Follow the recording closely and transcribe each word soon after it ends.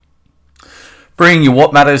Bringing you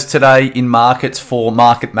what matters today in markets for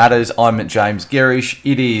Market Matters. I'm James Gerish.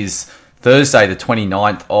 It is Thursday, the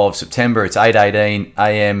 29th of September. It's 8:18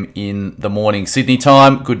 a.m. in the morning Sydney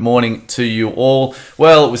time. Good morning to you all.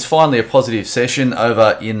 Well, it was finally a positive session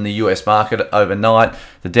over in the US market overnight.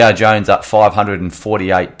 The Dow Jones up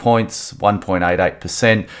 548 points,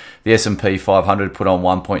 1.88%. The S&P 500 put on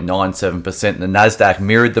 1.97%. The Nasdaq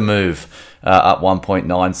mirrored the move, up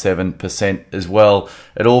 1.97% as well.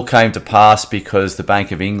 It all came to pass because the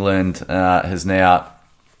Bank of England has now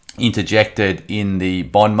interjected in the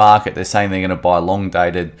bond market. They're saying they're going to buy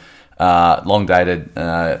long-dated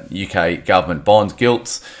UK government bonds,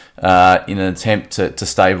 gilts, in an attempt to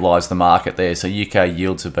stabilise the market there. So UK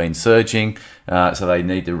yields have been surging, so they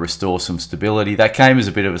need to restore some stability. That came as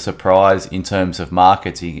a bit of a surprise in terms of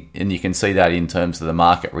markets, and you can see that in terms of the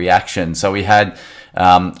market reaction. So we had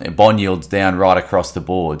bond yields down right across the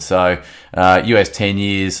board. So US 10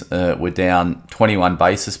 years were down 21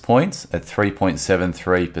 basis points at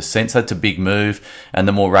 3.73%. So that's a big move. And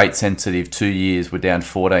the more rate sensitive 2 years were down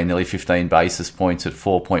 14, nearly 15 basis points at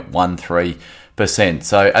 4.13%.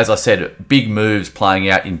 So as I said, big moves playing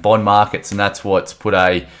out in bond markets, and that's what's put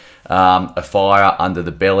a fire under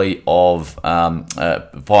the belly of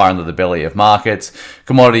markets.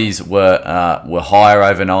 Commodities were higher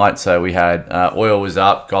overnight, so we had oil was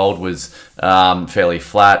up, gold was fairly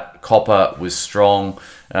flat, copper was strong,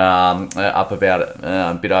 up about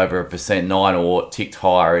a bit over 1%. Iron ore ticked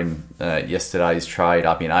higher in yesterday's trade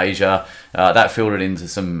up in Asia. That filtered into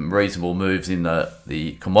some reasonable moves in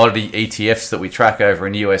the commodity ETFs that we track over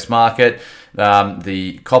in the US market.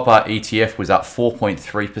 The copper ETF was up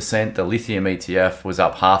 4.3%, the lithium ETF was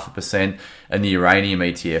up 0.5%, and the uranium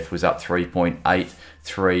ETF was up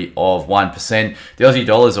 3.83%. The Aussie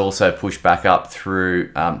dollar's also pushed back up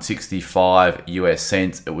through 65 US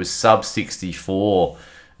cents. It was sub 64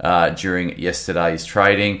 during yesterday's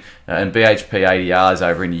trading, and BHP ADRs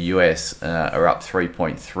over in the US are up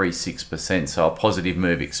 3.36%, so a positive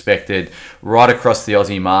move expected right across the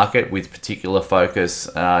Aussie market, with particular focus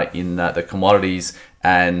in the commodities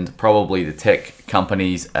and probably the tech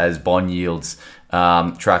companies as bond yields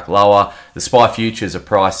track lower. The SPI futures are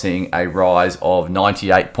pricing a rise of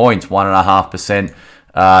 98 points, 1.5%.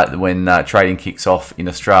 When trading kicks off in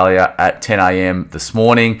Australia at 10 a.m. this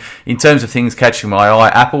morning. In terms of things catching my eye,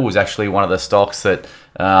 Apple was actually one of the stocks that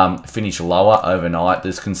finished lower overnight.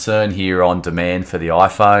 There's concern here on demand for the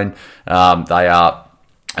iPhone. They are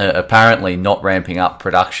apparently not ramping up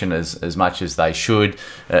production as much as they should,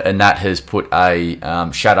 and that has put a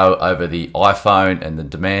shadow over the iPhone and the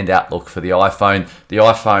demand outlook for the iPhone. The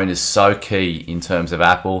iPhone is so key in terms of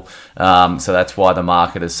Apple, so that's why the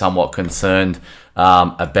market is somewhat concerned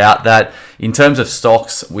about that. In terms of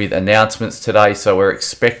stocks with announcements today, so we're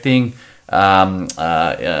expecting AGL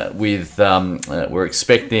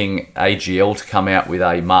to come out with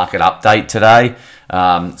a market update today.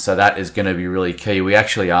 So that is going to be really key. We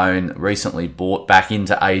actually recently bought back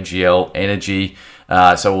into AGL Energy,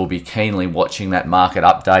 so we'll be keenly watching that market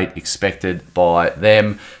update expected by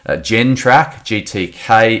them. Gentrack,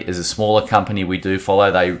 GTK, is a smaller company we do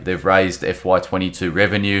follow. They've raised FY22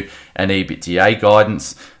 revenue and EBITDA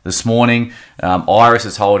guidance this morning. Iress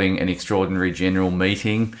is holding an extraordinary general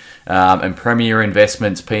meeting, and Premier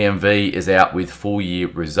Investments, PMV, is out with full year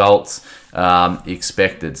results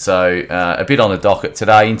expected. So a bit on the docket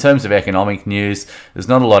today. In terms of economic news, there's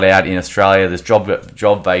not a lot out in Australia. There's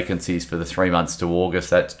job vacancies for the 3 months to August.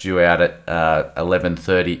 That's due out at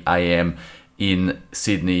 11:30 a.m. in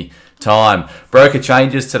Sydney time. Broker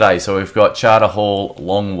changes today. So we've got Charter Hall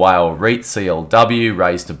Long WALE REIT CLW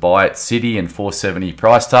raised to buy at Citi and 470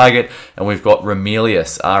 price target, and we've got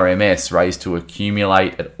Ramelius RMS raised to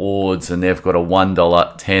accumulate at Ords, and they've got a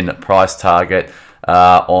 $1.10 price target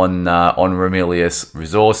on Ramelius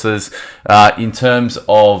Resources. In terms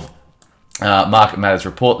of Market Matters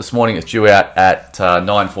report this morning, it's due out at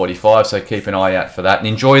 9:45, so keep an eye out for that and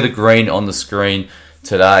enjoy the green on the screen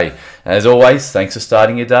today. As always, thanks for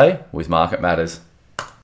starting your day with Market Matters.